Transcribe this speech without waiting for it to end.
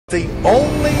The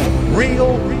only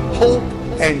real hope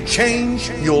and change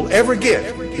you'll ever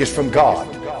get is from God.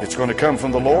 It's going to come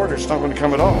from the Lord, or it's not going to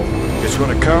come at all. It's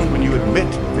going to come when you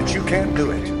admit that you can't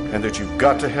do it and that you've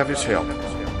got to have His help.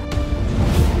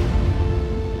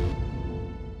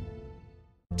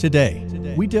 Today,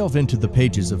 we delve into the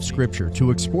pages of Scripture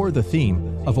to explore the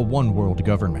theme of a one-world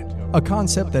government, a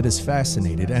concept that has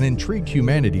fascinated and intrigued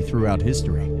humanity throughout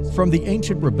history. From the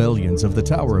ancient rebellions of the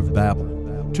Tower of Babel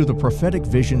to the prophetic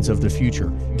visions of the future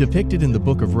depicted in the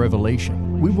book of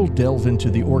Revelation, we will delve into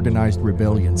the organized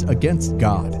rebellions against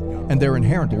God and their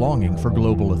inherent longing for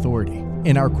global authority.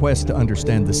 In our quest to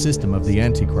understand the system of the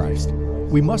Antichrist,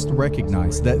 we must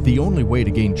recognize that the only way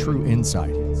to gain true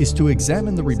insight is to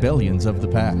examine the rebellions of the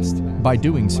past. By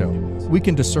doing so, we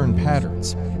can discern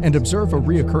patterns and observe a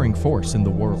reoccurring force in the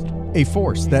world, a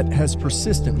force that has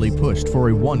persistently pushed for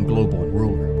a one global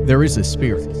ruler. There is a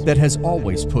spirit that has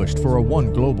always pushed for a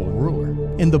one global ruler.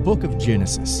 In the book of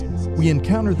Genesis, we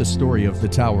encounter the story of the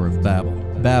Tower of Babel.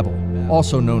 Babel,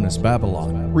 also known as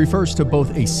Babylon, refers to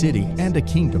both a city and a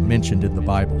kingdom mentioned in the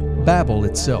Bible. Babel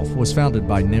itself was founded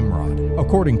by Nimrod.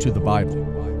 According to the Bible,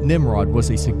 Nimrod was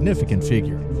a significant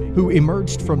figure who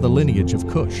emerged from the lineage of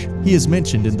Cush. He is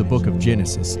mentioned in the book of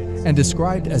Genesis and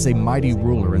described as a mighty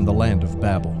ruler in the land of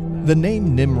Babel. The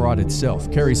name Nimrod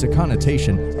itself carries a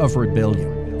connotation of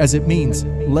rebellion, as it means,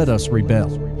 let us rebel.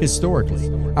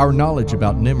 Historically, our knowledge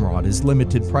about Nimrod is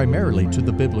limited primarily to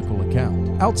the biblical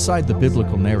account. Outside the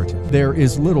biblical narrative, there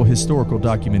is little historical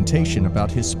documentation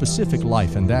about his specific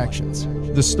life and actions.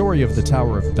 The story of the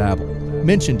Tower of Babel,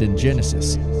 mentioned in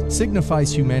Genesis,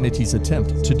 signifies humanity's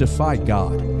attempt to defy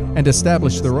God and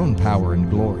establish their own power and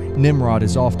glory. Nimrod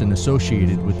is often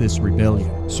associated with this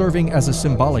rebellion, serving as a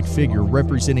symbolic figure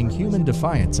representing human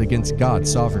defiance against God's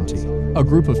sovereignty. A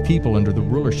group of people under the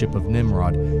rulership of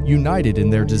Nimrod united in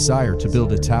their desire to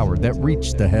build a tower that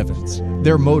reached the heavens.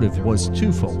 Their motive was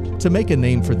twofold: to make a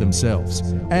name for themselves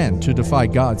and to defy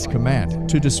God's command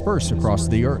to disperse across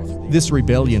the earth. This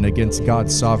rebellion against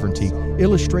God's sovereignty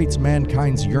illustrates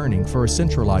mankind's yearning for a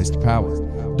centralized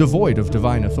power, devoid of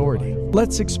divine authority.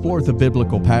 Let's explore the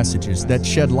biblical passages that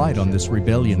shed light on this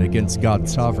rebellion against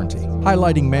God's sovereignty,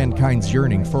 highlighting mankind's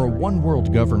yearning for a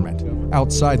one-world government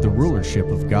outside the rulership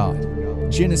of God.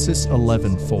 Genesis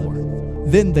 11:4.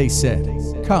 Then they said,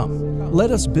 "Come,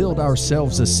 let us build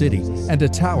ourselves a city and a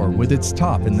tower with its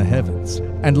top in the heavens,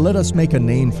 and let us make a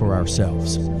name for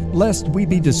ourselves, lest we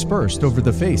be dispersed over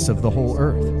the face of the whole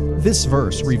earth." This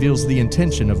verse reveals the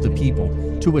intention of the people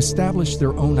to establish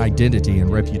their own identity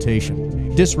and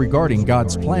reputation, disregarding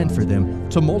God's plan for them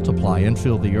to multiply and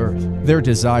fill the earth. Their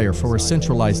desire for a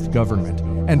centralized government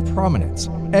and prominence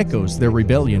echoes their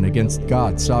rebellion against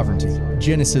God's sovereignty.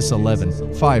 Genesis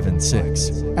 11:5 and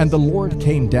 6. And the Lord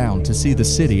came down to see the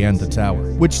city and the tower,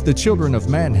 which the children of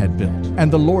man had built. And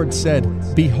the Lord said,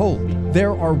 Behold,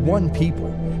 there are one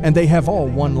people, and they have all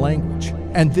one language.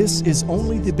 And this is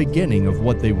only the beginning of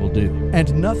what they will do.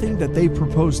 And nothing that they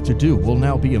propose to do will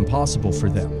now be impossible for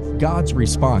them. God's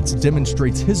response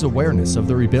demonstrates His awareness of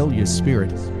the rebellious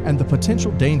spirit and the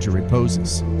potential danger it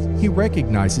poses. He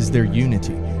recognizes their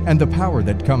unity and the power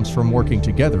that comes from working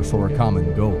together for a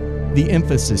common goal. The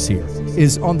emphasis here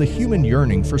is on the human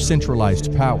yearning for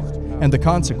centralized power and the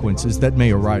consequences that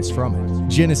may arise from it.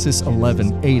 Genesis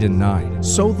 11:8 and 9.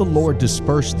 So the Lord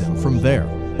dispersed them from there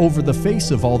over the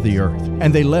face of all the earth,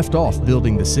 and they left off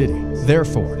building the city.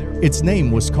 Therefore, its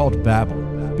name was called Babel,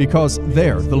 because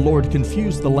there the Lord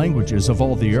confused the languages of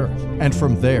all the earth, and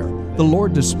from there the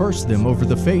Lord dispersed them over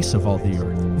the face of all the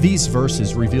earth. These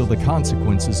verses reveal the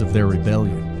consequences of their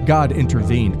rebellion. God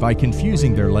intervened by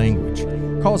confusing their language,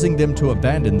 causing them to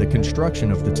abandon the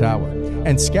construction of the tower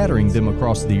and scattering them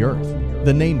across the earth.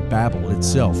 The name Babel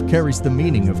itself carries the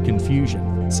meaning of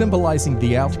confusion, symbolizing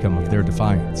the outcome of their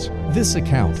defiance. This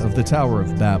account of the Tower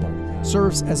of Babel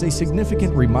serves as a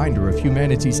significant reminder of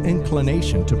humanity's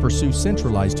inclination to pursue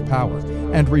centralized power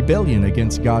and rebellion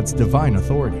against God's divine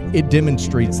authority. It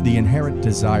demonstrates the inherent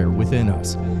desire within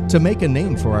us to make a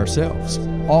name for ourselves,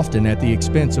 often at the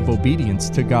expense of obedience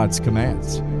to God's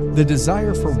commands. The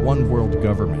desire for one world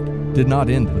government did not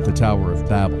end with the Tower of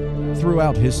Babel.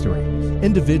 Throughout history,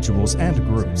 individuals and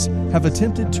groups have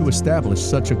attempted to establish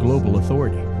such a global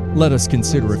authority. Let us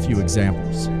consider a few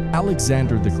examples.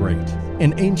 Alexander the Great.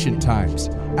 In ancient times,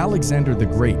 Alexander the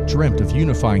Great dreamt of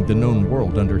unifying the known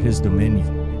world under his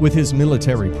dominion. With his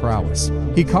military prowess,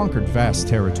 he conquered vast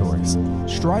territories,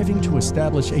 striving to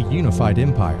establish a unified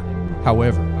empire.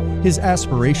 However, his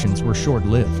aspirations were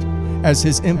short-lived, as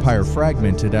his empire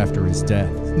fragmented after his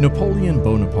death. Napoleon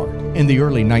Bonaparte. In the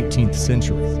early 19th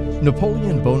century,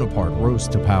 Napoleon Bonaparte rose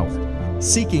to power,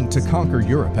 seeking to conquer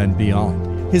Europe and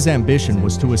beyond. His ambition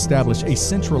was to establish a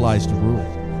centralized rule,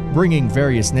 bringing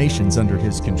various nations under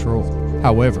his control.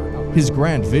 However, his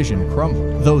grand vision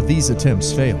crumbled. Though these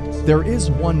attempts failed, there is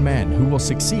one man who will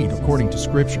succeed according to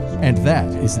Scripture, and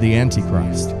that is the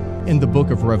Antichrist. In the book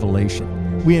of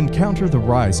Revelation, we encounter the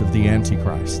rise of the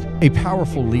Antichrist, a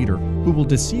powerful leader who will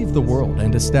deceive the world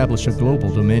and establish a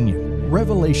global dominion.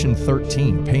 Revelation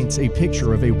 13 paints a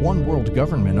picture of a one-world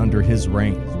government under his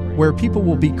reign, where people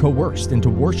will be coerced into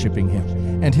worshiping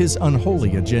him and his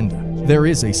unholy agenda. There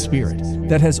is a spirit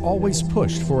that has always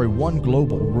pushed for a one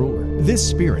global ruler. This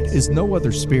spirit is no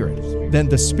other spirit than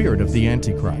the spirit of the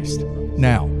Antichrist.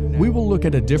 Now, we will look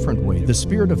at a different way the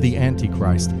spirit of the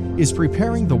Antichrist is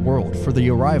preparing the world for the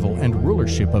arrival and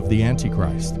rulership of the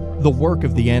Antichrist. The work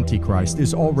of the Antichrist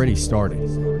is already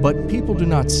started, but people do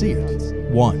not see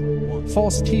it. 1.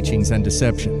 False teachings and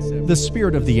deception. The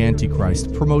spirit of the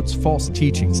Antichrist promotes false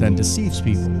teachings and deceives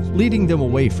people, leading them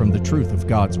away from the truth of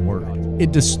God's Word.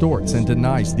 It distorts and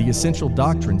denies the essential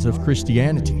doctrines of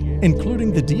Christianity,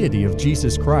 including the deity of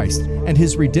Jesus Christ and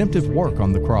his redemptive work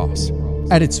on the cross.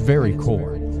 At its very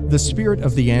core, the spirit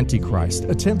of the Antichrist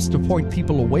attempts to point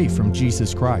people away from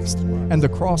Jesus Christ and the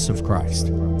cross of Christ.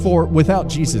 For without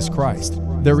Jesus Christ,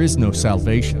 there is no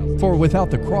salvation. For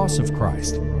without the cross of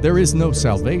Christ, there is no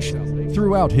salvation.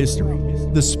 Throughout history,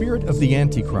 the spirit of the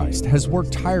Antichrist has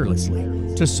worked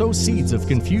tirelessly to sow seeds of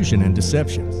confusion and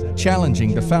deception,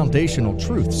 challenging the foundational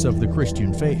truths of the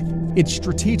Christian faith. It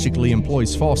strategically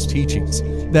employs false teachings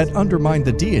that undermine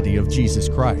the deity of Jesus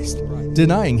Christ,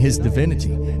 denying his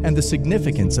divinity and the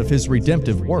significance of his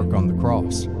redemptive work on the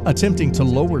cross, attempting to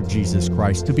lower Jesus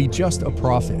Christ to be just a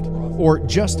prophet, or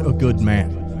just a good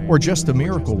man, or just a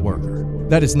miracle worker.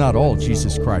 That is not all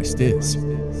Jesus Christ is.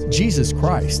 Jesus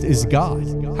Christ is God.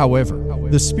 However,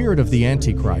 the spirit of the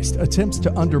Antichrist attempts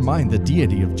to undermine the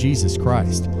deity of Jesus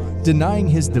Christ, denying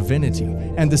his divinity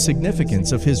and the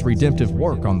significance of his redemptive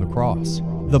work on the cross.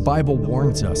 The Bible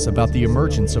warns us about the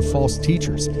emergence of false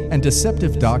teachers and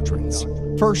deceptive doctrines.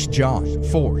 1 John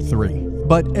 4:3.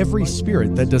 But every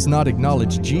spirit that does not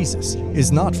acknowledge Jesus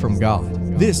is not from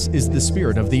God. This is the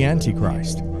spirit of the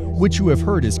Antichrist, which you have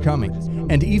heard is coming,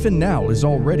 and even now is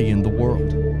already in the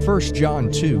world. 1 John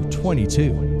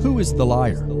 2:22. Who is the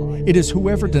liar? It is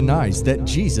whoever denies that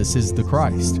Jesus is the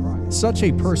Christ. Such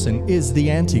a person is the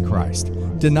Antichrist,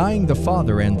 denying the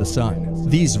Father and the Son.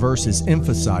 These verses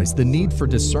emphasize the need for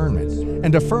discernment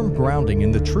and a firm grounding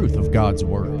in the truth of God's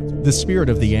Word. The spirit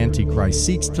of the Antichrist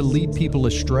seeks to lead people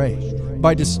astray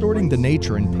by distorting the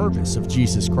nature and purpose of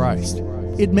Jesus Christ.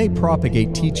 It may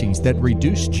propagate teachings that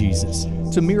reduce Jesus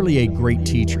to merely a great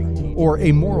teacher or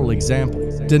a moral example,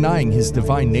 denying his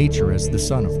divine nature as the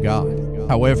Son of God.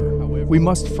 However, we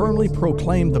must firmly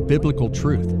proclaim the biblical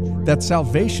truth that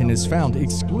salvation is found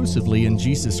exclusively in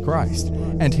Jesus Christ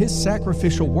and his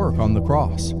sacrificial work on the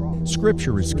cross.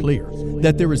 Scripture is clear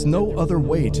that there is no other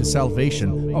way to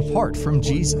salvation apart from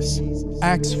Jesus.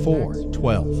 Acts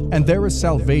 4:12. And there is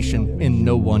salvation in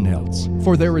no one else,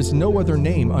 for there is no other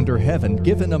name under heaven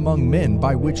given among men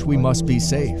by which we must be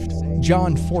saved.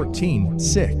 John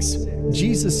 14:6.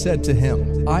 Jesus said to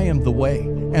him, I am the way,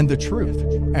 and the truth,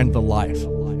 and the life.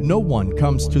 No one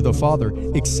comes to the Father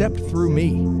except through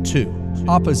me. 2.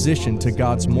 Opposition to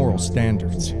God's moral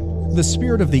standards. The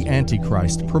spirit of the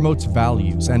Antichrist promotes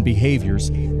values and behaviors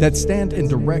that stand in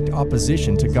direct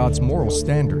opposition to God's moral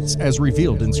standards as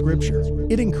revealed in Scripture.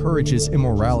 It encourages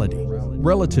immorality,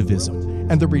 relativism,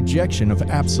 and the rejection of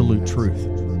absolute truth.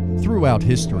 Throughout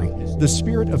history, the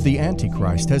spirit of the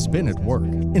Antichrist has been at work,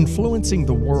 influencing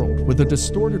the world with a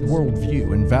distorted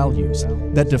worldview and values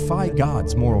that defy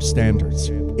God's moral standards.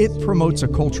 It promotes a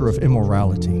culture of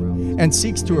immorality and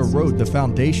seeks to erode the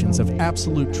foundations of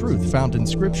absolute truth found in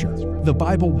Scripture. The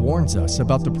Bible warns us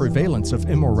about the prevalence of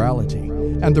immorality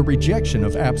and the rejection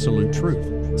of absolute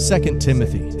truth. 2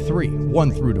 Timothy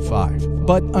 3:1-5.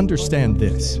 But understand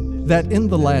this, that in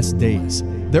the last days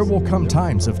there will come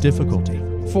times of difficulty.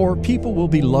 For people will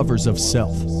be lovers of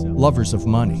self, lovers of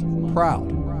money,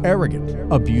 proud, arrogant,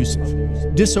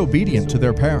 abusive, disobedient to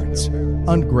their parents,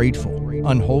 ungrateful,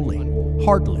 unholy,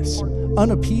 heartless,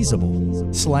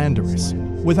 unappeasable, slanderous,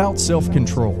 without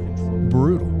self-control,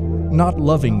 brutal, not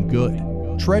loving good,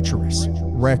 treacherous,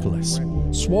 reckless,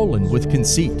 swollen with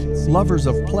conceit, lovers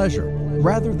of pleasure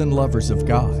rather than lovers of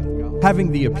God,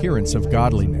 having the appearance of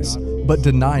godliness, but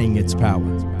denying its power.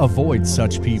 Avoid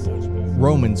such people.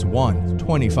 Romans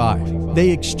 1:25. They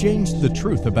exchanged the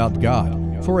truth about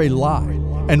God for a lie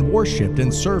and worshipped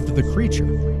and served the creature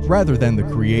rather than the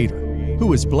Creator,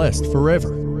 who is blessed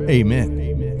forever.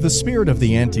 Amen. The spirit of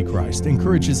the Antichrist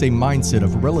encourages a mindset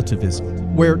of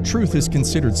relativism, where truth is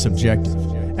considered subjective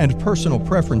and personal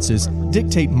preferences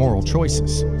dictate moral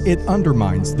choices. It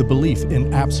undermines the belief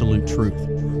in absolute truth,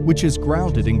 which is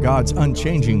grounded in God's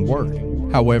unchanging word.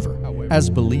 However, as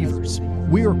believers,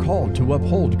 we are called to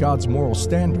uphold God's moral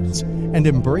standards and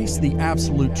embrace the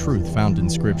absolute truth found in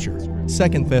Scripture.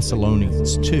 2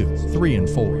 Thessalonians 2:3 and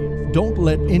 4. Don't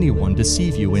let anyone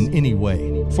deceive you in any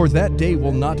way, for that day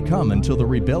will not come until the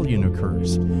rebellion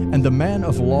occurs, and the man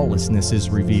of lawlessness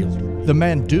is revealed, the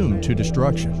man doomed to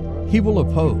destruction. He will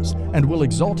oppose and will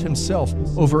exalt himself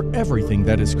over everything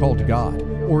that is called God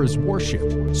or is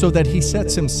worshipped, so that he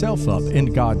sets himself up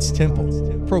in God's temple,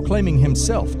 proclaiming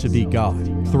himself to be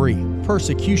God. 3.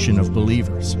 Persecution of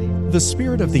believers. The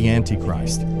spirit of the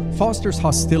Antichrist fosters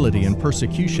hostility and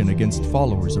persecution against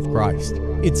followers of Christ.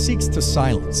 It seeks to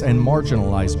silence and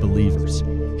marginalize believers,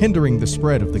 hindering the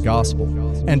spread of the gospel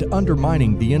and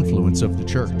undermining the influence of the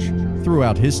church.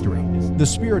 Throughout history, the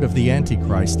spirit of the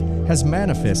Antichrist has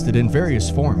manifested in various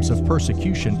forms of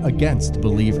persecution against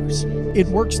believers. It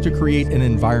works to create an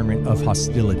environment of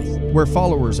hostility, where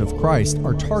followers of Christ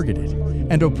are targeted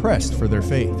and oppressed for their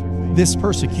faith. This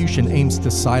persecution aims to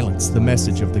silence the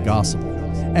message of the gospel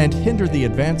and hinder the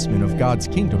advancement of God's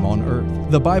kingdom on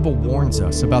earth. The Bible warns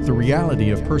us about the reality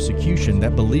of persecution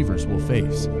that believers will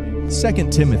face.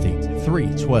 2 Timothy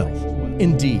 3:12.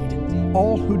 Indeed,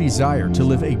 all who desire to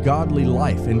live a godly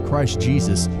life in Christ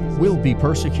Jesus will be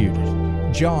persecuted.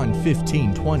 John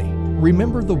 15:20.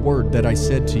 Remember the word that I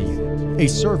said to you, a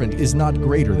servant is not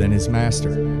greater than his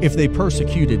master. If they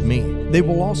persecuted me, they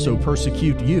will also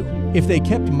persecute you. If they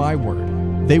kept my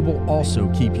word, they will also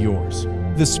keep yours.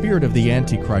 The spirit of the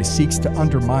Antichrist seeks to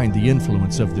undermine the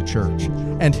influence of the church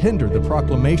and hinder the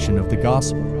proclamation of the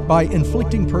gospel by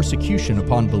inflicting persecution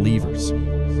upon believers.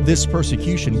 This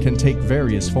persecution can take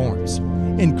various forms,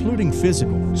 including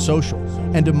physical, social,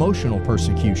 and emotional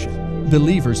persecution.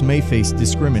 Believers may face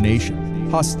discrimination,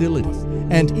 hostility,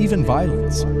 and even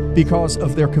violence because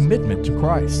of their commitment to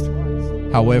Christ.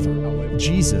 However,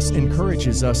 Jesus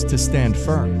encourages us to stand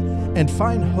firm and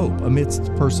find hope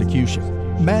amidst persecution.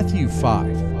 Matthew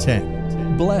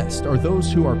 5:10. Blessed are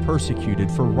those who are persecuted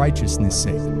for righteousness'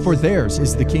 sake, for theirs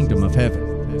is the kingdom of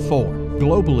heaven. 4.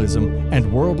 Globalism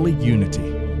and worldly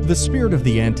unity. The spirit of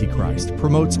the Antichrist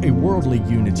promotes a worldly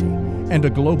unity and a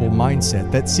global mindset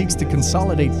that seeks to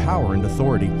consolidate power and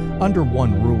authority under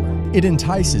one ruler. It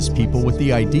entices people with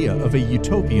the idea of a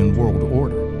utopian world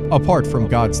order, apart from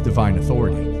God's divine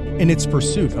authority. In its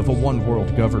pursuit of a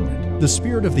one-world government, the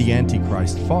spirit of the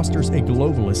Antichrist fosters a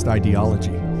globalist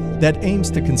ideology that aims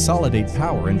to consolidate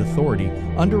power and authority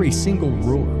under a single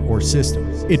ruler or system.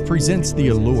 It presents the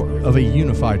allure of a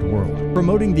unified world,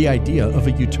 promoting the idea of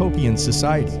a utopian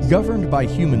society governed by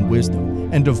human wisdom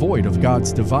and devoid of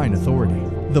God's divine authority.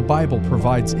 The Bible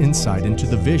provides insight into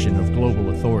the vision of global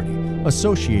authority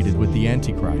associated with the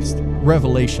Antichrist.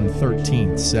 Revelation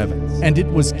 13:7. And it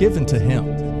was given to him,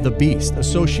 the beast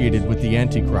associated with the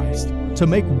Antichrist, to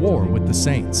make war with the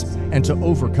saints and to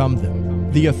overcome them.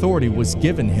 The authority was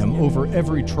given him over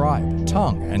every tribe,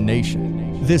 tongue, and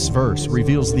nation. This verse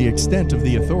reveals the extent of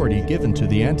the authority given to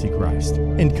the Antichrist,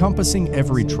 encompassing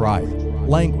every tribe,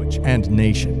 language, and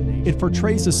nation. It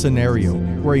portrays a scenario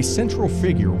where a central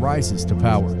figure rises to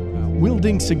power,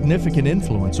 wielding significant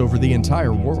influence over the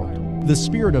entire world. The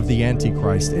spirit of the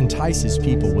Antichrist entices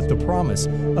people with the promise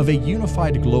of a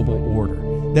unified global order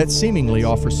that seemingly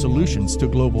offers solutions to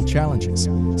global challenges,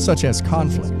 such as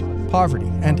conflict,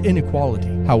 poverty, and inequality.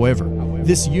 However,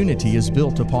 this unity is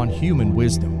built upon human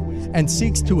wisdom and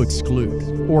seeks to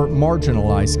exclude or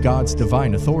marginalize God's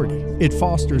divine authority. It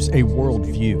fosters a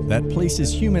worldview that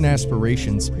places human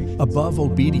aspirations above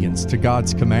obedience to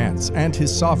God's commands and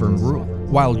His sovereign rule.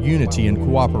 While unity and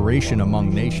cooperation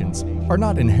among nations are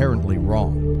not inherently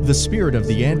wrong, the spirit of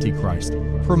the Antichrist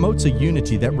promotes a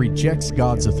unity that rejects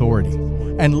God's authority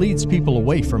and leads people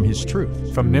away from His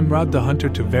truth. From Nimrod the hunter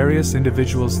to various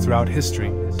individuals throughout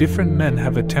history, different men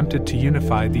have attempted to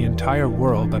unify the entire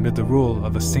world under the rule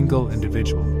of a single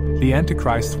individual. The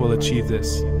Antichrist will achieve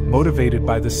this, motivated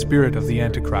by the spirit of the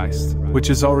Antichrist, which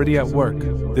is already at work.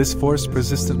 This force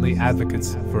persistently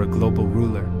advocates for a global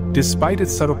ruler. Despite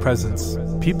its subtle presence,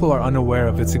 people are unaware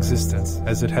of its existence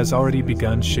as it has already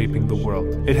begun shaping the world.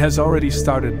 It has already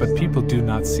started, but people do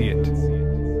not see it.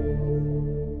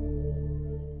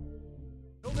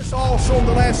 Notice also in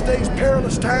the last days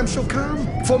perilous times shall come.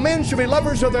 For men shall be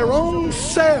lovers of their own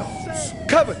selves,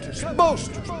 covetous,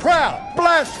 boasters, proud,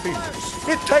 blasphemers.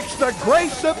 It takes the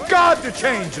grace of God to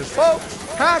change us, folks.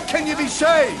 How can you be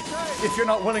saved if you're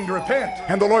not willing to repent?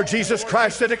 And the Lord Jesus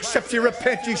Christ said, except ye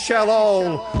repent, ye shall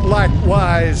all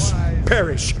likewise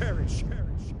perish.